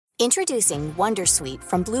Introducing Wondersuite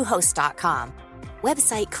from Bluehost.com.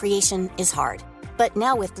 Website creation is hard, but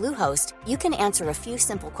now with Bluehost, you can answer a few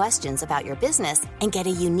simple questions about your business and get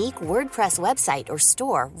a unique WordPress website or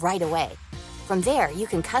store right away. From there, you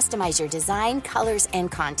can customize your design, colors,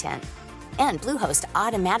 and content. And Bluehost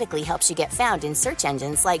automatically helps you get found in search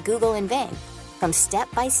engines like Google and Bing. From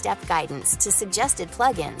step-by-step guidance to suggested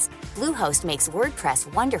plugins, Bluehost makes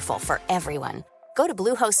WordPress wonderful for everyone. Go to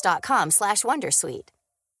bluehost.com/wondersuite.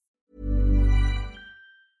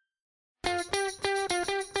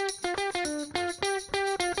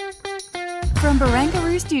 From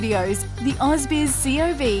Barangaroo Studios, the AusBiz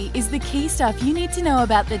COB is the key stuff you need to know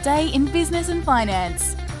about the day in business and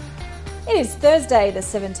finance. It is Thursday, the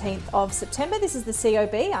 17th of September. This is the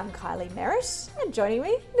COB. I'm Kylie Merritt, and joining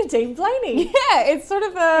me, Nadine Blaney. Yeah, it's sort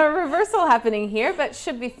of a reversal happening here, but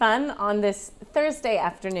should be fun on this Thursday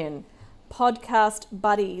afternoon. Podcast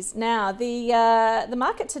buddies. Now, the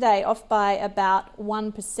market today off by about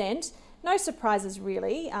 1%. No surprises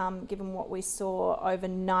really, given what we saw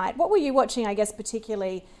overnight. What were you watching, I guess,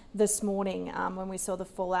 particularly this morning when we saw the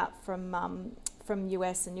fallout from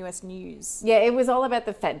US and US news? Yeah, it was all about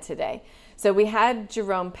the Fed today. So we had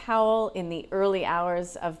Jerome Powell in the early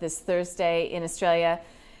hours of this Thursday in Australia,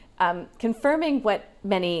 confirming what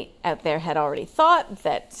many out there had already thought,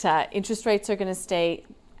 that interest rates are going to stay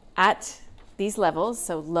at these levels,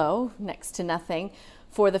 so low, next to nothing,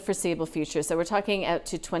 for the foreseeable future. So we're talking out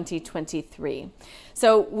to 2023.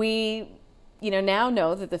 So we now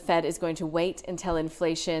know that the Fed is going to wait until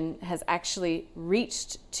inflation has actually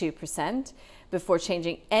reached 2% before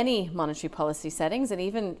changing any monetary policy settings, and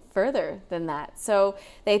even further than that. So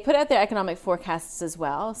they put out their economic forecasts as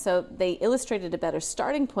well. So they illustrated a better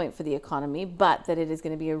starting point for the economy, but that it is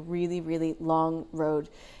going to be a really, really long road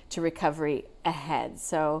to recovery ahead.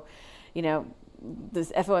 So, the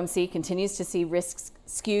FOMC continues to see risks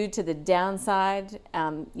skewed to the downside.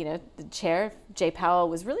 The chair, Jay Powell,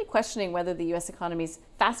 was really questioning whether the U.S. economy's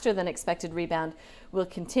faster than expected rebound will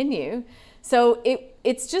continue. So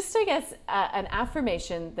it's just, I guess, an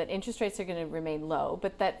affirmation that interest rates are going to remain low,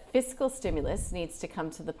 but that fiscal stimulus needs to come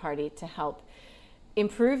to the party to help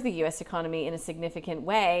improve the U.S. economy in a significant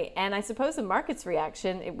way. And I suppose the market's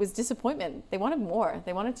reaction, it was disappointment. They wanted more.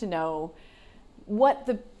 They wanted to know what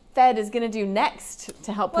the Fed is going to do next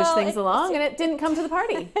to help push things along, and it didn't come to the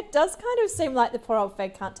party. It does kind of seem like the poor old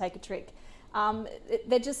Fed can't take a trick.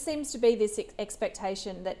 There just seems to be this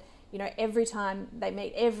expectation that, every time they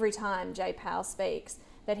meet, every time Jay Powell speaks,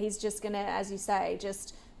 that he's just going to, as you say,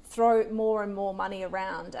 just throw more and more money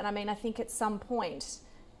around. And I think at some point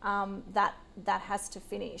that has to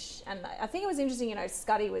finish. And I think it was interesting,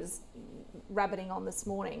 Scuddy was rabbiting on this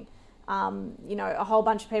morning. A whole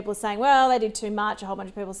bunch of people are saying, well, they did too much. A whole bunch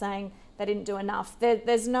of people saying they didn't do enough. There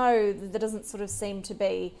doesn't sort of seem to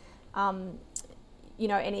be,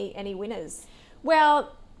 any winners.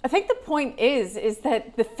 Well, I think the point is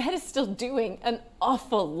that the Fed is still doing an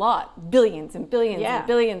awful lot, billions and billions and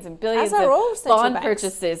billions and billions of bond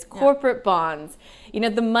purchases, corporate bonds.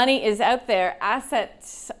 The money is out there.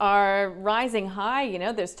 Assets are rising high.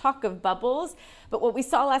 There's talk of bubbles. But what we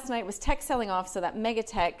saw last night was tech selling off, so that mega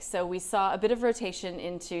tech. So we saw a bit of rotation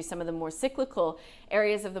into some of the more cyclical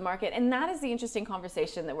areas of the market. And that is the interesting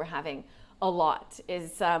conversation that we're having a lot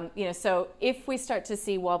is, so if we start to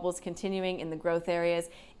see wobbles continuing in the growth areas,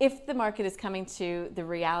 if the market is coming to the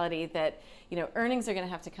reality that, earnings are going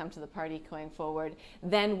to have to come to the party going forward,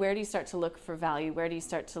 then where do you start to look for value? Where do you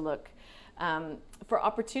start to look for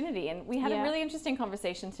opportunity? And we had a really interesting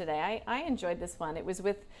conversation today. I enjoyed this one. It was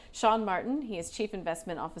with Sean Martin. He is Chief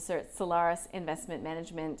Investment Officer at Solaris Investment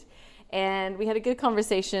Management. And we had a good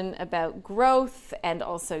conversation about growth and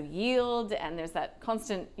also yield. And there's that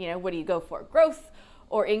constant, what do you go for, growth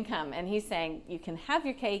or income? And he's saying you can have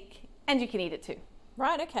your cake and you can eat it too.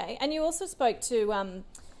 Right, okay. And you also spoke to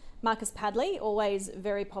Marcus Padley, always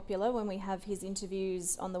very popular when we have his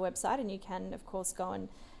interviews on the website. And you can, of course, go and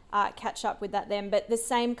catch up with that then. But the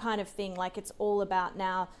same kind of thing, like it's all about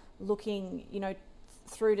now looking,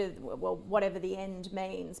 through to, whatever the end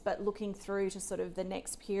means, but looking through to sort of the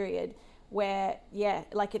next period where,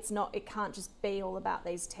 it can't just be all about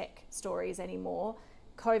these tech stories anymore.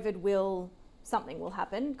 Something will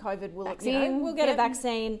happen. COVID will, we'll get a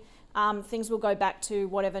vaccine. Things will go back to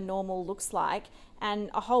whatever normal looks like. And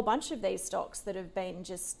a whole bunch of these stocks that have been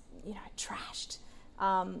just, trashed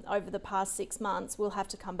over the past 6 months will have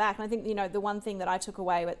to come back. And I think, the one thing that I took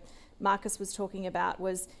away what Marcus was talking about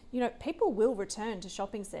was, people will return to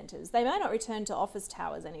shopping centres. They may not return to office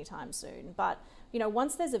towers anytime soon, but,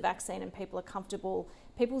 once there's a vaccine and people are comfortable,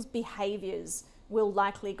 people's behaviours will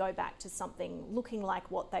likely go back to something looking like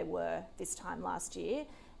what they were this time last year.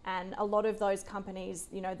 And a lot of those companies,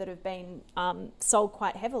 that have been sold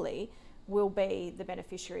quite heavily will be the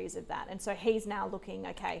beneficiaries of that. And so he's now looking,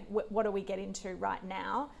 okay, what do we get into right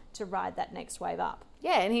now to ride that next wave up?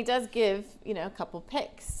 Yeah, and he does give, a couple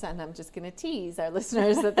picks, and I'm just going to tease our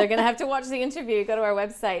listeners that they're going to have to watch the interview, go to our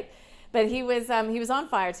website. But he was on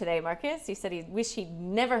fire today, Marcus. He said he wished he'd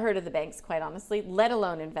never heard of the banks, quite honestly, let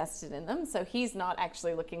alone invested in them. So he's not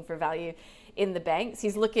actually looking for value in the banks.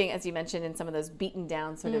 He's looking, as you mentioned, in some of those beaten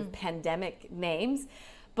down sort of pandemic names.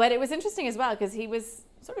 But it was interesting as well because he was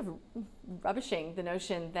sort of rubbishing the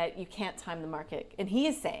notion that you can't time the market. And he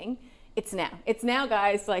is saying, it's now. It's now,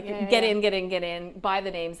 guys. Get in, buy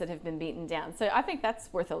the names that have been beaten down. So I think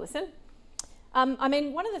that's worth a listen.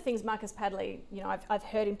 One of the things Marcus Padley, I've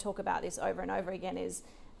heard him talk about this over and over again, is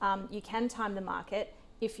you can time the market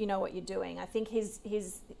if you know what you're doing. I think his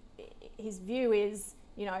view is,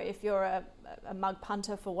 if you're a mug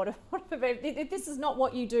punter for whatever, if this is not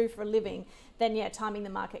what you do for a living, then timing the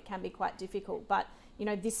market can be quite difficult. But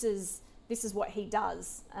this is what he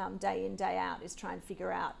does day in, day out, is try and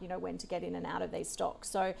figure out when to get in and out of these stocks.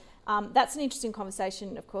 So that's an interesting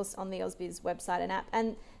conversation, of course, on the AusBiz website and app.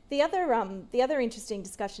 And the other interesting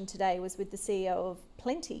discussion today was with the CEO of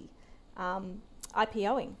Plenty,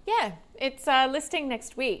 IPOing. Yeah, it's listing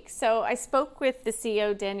next week. So I spoke with the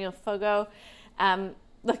CEO, Daniel Fogo.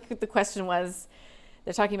 Look, the question was,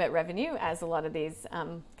 they're talking about revenue, as a lot of these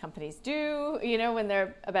companies do, when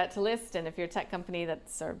they're about to list. And if you're a tech company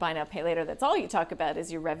or buy now, pay later, that's all you talk about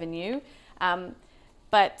is your revenue.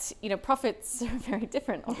 But profits are very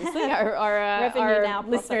different, obviously. Our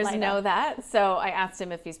listeners know that. So I asked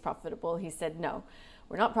him if he's profitable. He said, no,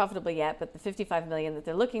 we're not profitable yet, but the $55 million that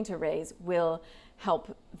they're looking to raise will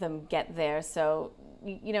help them get there. So,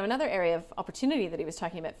 another area of opportunity that he was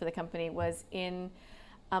talking about for the company was in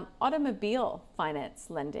automobile finance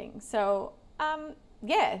lending. So,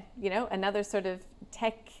 another sort of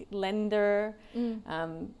tech lender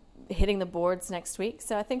hitting the boards next week.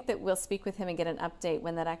 So I think that we'll speak with him and get an update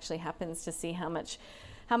when that actually happens to see how much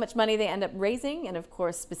money they end up raising, and of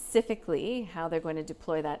course specifically how they're going to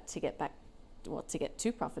deploy that to get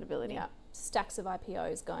to profitability. Yeah, stacks of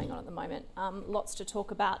IPOs going on at the moment. Lots to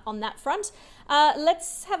talk about on that front.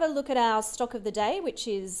 Let's have a look at our stock of the day, which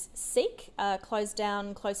is Seek, closed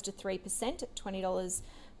down close to 3% at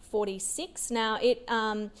 $20.46. Now it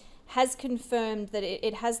has confirmed that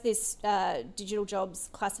it has this digital jobs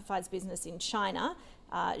classifieds business in China,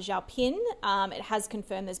 Zhaopin. It has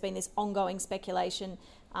confirmed there's been this ongoing speculation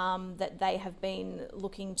that they have been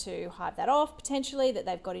looking to hive that off potentially, that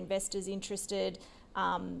they've got investors interested.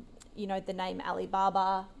 The name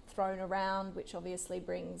Alibaba thrown around, which obviously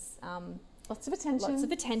brings lots of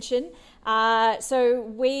attention. So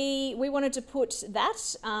we wanted to put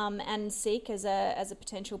that and Seek as a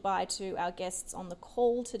potential buy to our guests on the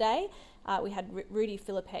call today. We had Rudy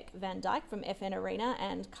Philippek Van Dyke from FN Arena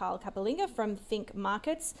and Carl Capelinga from Think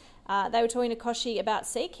Markets. They were talking to Koshi about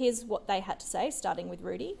Seek. Here's what they had to say, starting with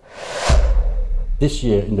Rudy. This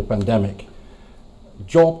year in the pandemic,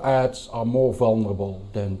 job ads are more vulnerable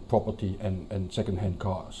than property and second-hand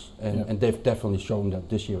cars. And they've definitely shown that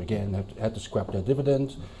this year again, had to scrap their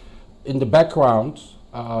dividend. In the background,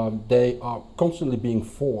 they are constantly being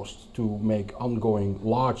forced to make ongoing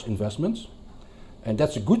large investments. And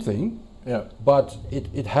that's a good thing, but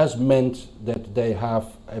it has meant that they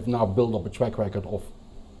have now built up a track record of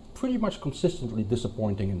pretty much consistently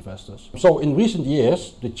disappointing investors. So in recent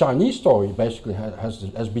years, the Chinese story basically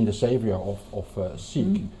has been the savior of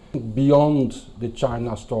Seek. Beyond the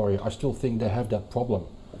China story, I still think they have that problem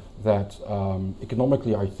that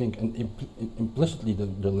economically, I think, and implicitly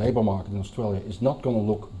the labour market in Australia is not going to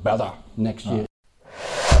look better next year.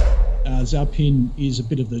 Zhaopin is a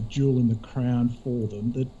bit of the jewel in the crown for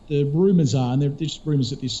them. The rumours are, and there's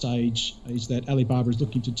rumours at this stage, is that Alibaba is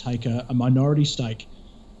looking to take a minority stake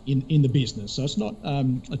in the business. So it's not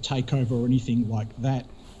a takeover or anything like that.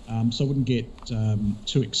 So I wouldn't get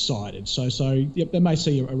too excited. So they may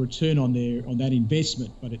see a return on that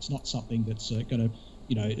investment, but it's not something that's going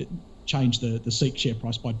to change the Seek share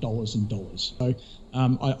price by dollars and dollars. So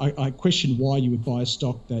I question why you would buy a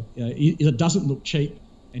stock that it doesn't look cheap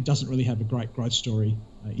and doesn't really have a great growth story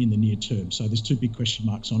in the near term. So there's two big question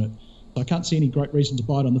marks on it. So I can't see any great reason to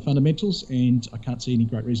buy it on the fundamentals, and I can't see any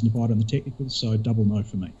great reason to buy it on the technicals, so double no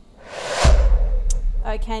for me.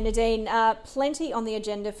 Okay, Nadine, plenty on the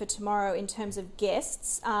agenda for tomorrow in terms of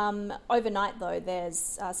guests. Overnight, though,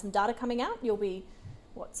 there's some data coming out. You'll be,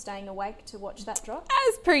 staying awake to watch that drop?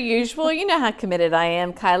 As per usual. You know how committed I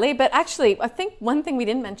am, Kylie. But actually, I think one thing we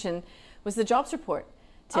didn't mention was the jobs report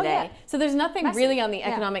today. Oh, yeah. So there's nothing really on the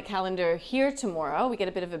economic calendar here tomorrow. We get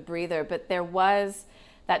a bit of a breather, but there was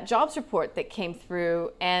that jobs report that came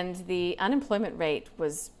through, and the unemployment rate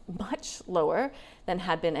was much lower than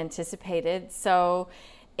had been anticipated. So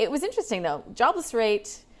it was interesting, though. Jobless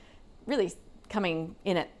rate really coming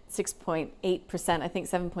in at 6.8%. I think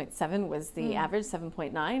 7.7 was the average.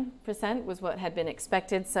 7.9% was what had been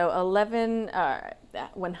expected. So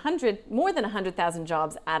more than 100,000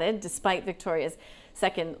 jobs added, despite Victoria's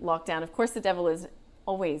second lockdown. Of course, the devil is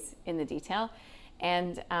always in the detail.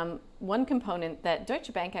 And one component that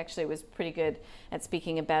Deutsche Bank actually was pretty good at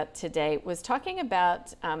speaking about today was talking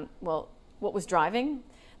about, what was driving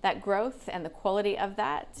that growth and the quality of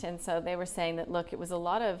that. And so they were saying that, look, it was a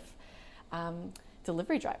lot of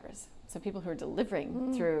delivery drivers. So people who are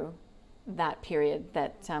delivering through that period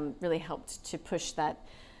that really helped to push that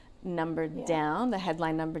number down, the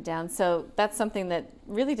headline number down. So that's something that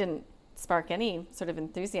really didn't spark any sort of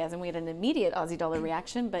enthusiasm. We had an immediate Aussie dollar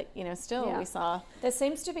reaction, but still we saw. There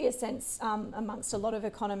seems to be a sense amongst a lot of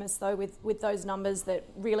economists, though, with those numbers, that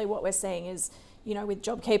really what we're seeing is, with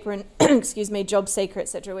JobKeeper and JobSeeker,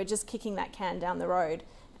 etc., we're just kicking that can down the road.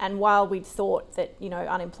 And while we'd thought that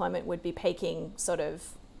unemployment would be peaking sort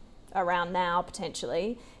of around now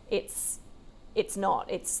potentially, it's not.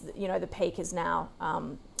 It's the peak is now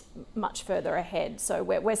much further ahead. So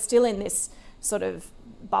we're still in this sort of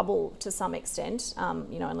bubble to some extent,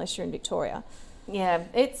 unless you're in Victoria. Yeah,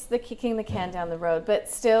 it's the kicking the can down the road. But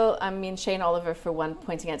still, Shane Oliver, for one,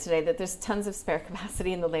 pointing out today that there's tons of spare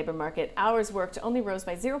capacity in the labour market. Hours worked only rose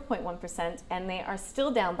by 0.1%, and they are still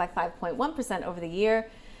down by 5.1% over the year.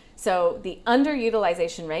 So the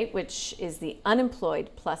underutilization rate, which is the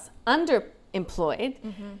unemployed plus underemployed,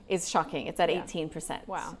 is shocking. It's at 18%.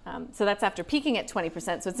 Wow. So that's after peaking at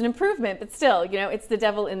 20%. So it's an improvement, but still, it's the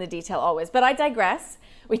devil in the detail always. But I digress.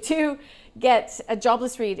 We do get a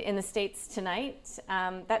jobless read in the States tonight.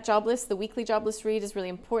 That jobless, the weekly jobless read, is really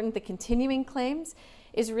important. The continuing claims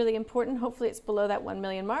is really important. Hopefully it's below that 1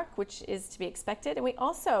 million mark, which is to be expected. And we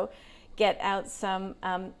also get out some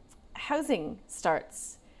housing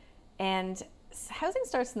starts. And housing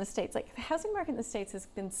starts in the States, like the housing market in the States has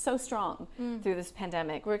been so strong through this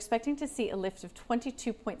pandemic. We're expecting to see a lift of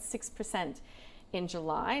 22.6% in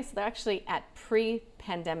July. So they're actually at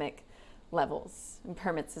pre-pandemic levels, and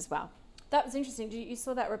permits as well. That was interesting. You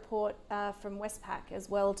saw that report from Westpac as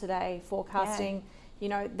well today, forecasting,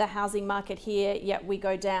 the housing market here, yet we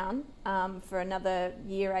go down for another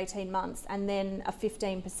year, 18 months, and then a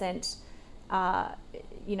 15%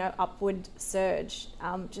 upward surge.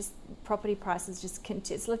 Just property prices just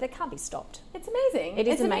continue. Like they can't be stopped. It's amazing.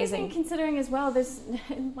 It's amazing considering as well. There's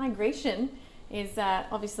migration is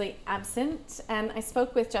obviously absent. And I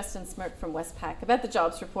spoke with Justin Smirk from Westpac about the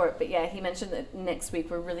jobs report. But he mentioned that next week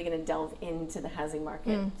we're really going to delve into the housing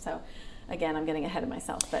market. So again, I'm getting ahead of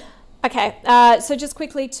myself, but. Okay, so just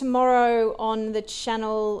quickly, tomorrow on the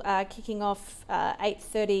channel, kicking off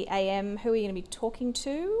 8:30 a.m. Who are you going to be talking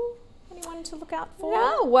to? Anyone to look out for?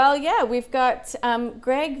 No, we've got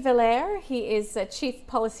Greg Villers. He is a Chief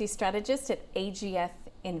Policy Strategist at AGF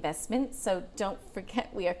Investments. So don't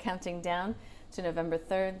forget, we are counting down to November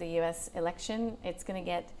 3rd, the US election. It's going to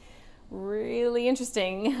get really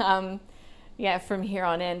interesting from here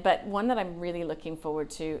on in. But one that I'm really looking forward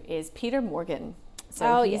to is Peter Morgan.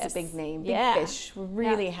 So he's a big name, big fish. We're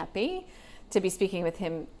really happy to be speaking with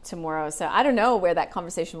him tomorrow. So I don't know where that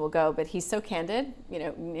conversation will go, but he's so candid,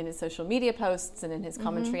 in his social media posts and in his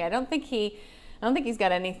commentary. I don't think he's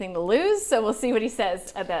got anything to lose. So we'll see what he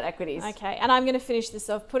says about equities. Okay, and I'm going to finish this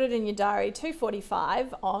off. Put it in your diary.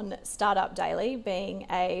 2:45 on Startup Daily. Being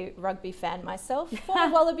a rugby fan myself, former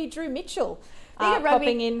Wallaby Drew Mitchell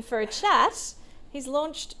popping in for a chat. He's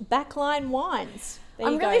launched Backline Wines.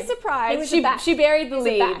 I'm really surprised. She buried the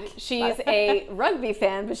lead. She's a rugby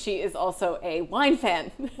fan, but she is also a wine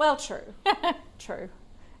fan. Well, true. True.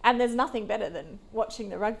 And there's nothing better than watching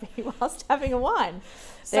the rugby whilst having a wine.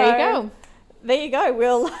 There you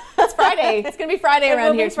go. It's Friday. It's going to be Friday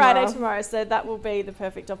around here tomorrow. Friday tomorrow, so that will be the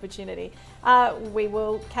perfect opportunity. We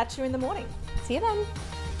will catch you in the morning. See you then.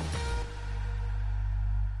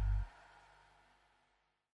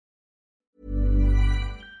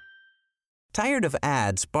 Tired of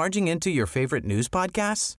ads barging into your favorite news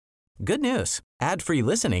podcasts? Good news. Ad-free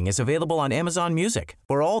listening is available on Amazon Music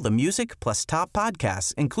for all the music plus top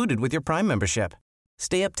podcasts included with your Prime membership.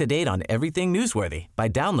 Stay up to date on everything newsworthy by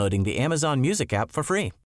downloading the Amazon Music app for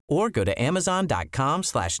free or go to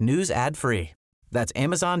amazon.com/news ad free. That's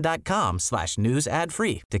amazon.com/news ad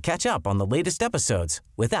free to catch up on the latest episodes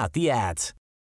without the ads.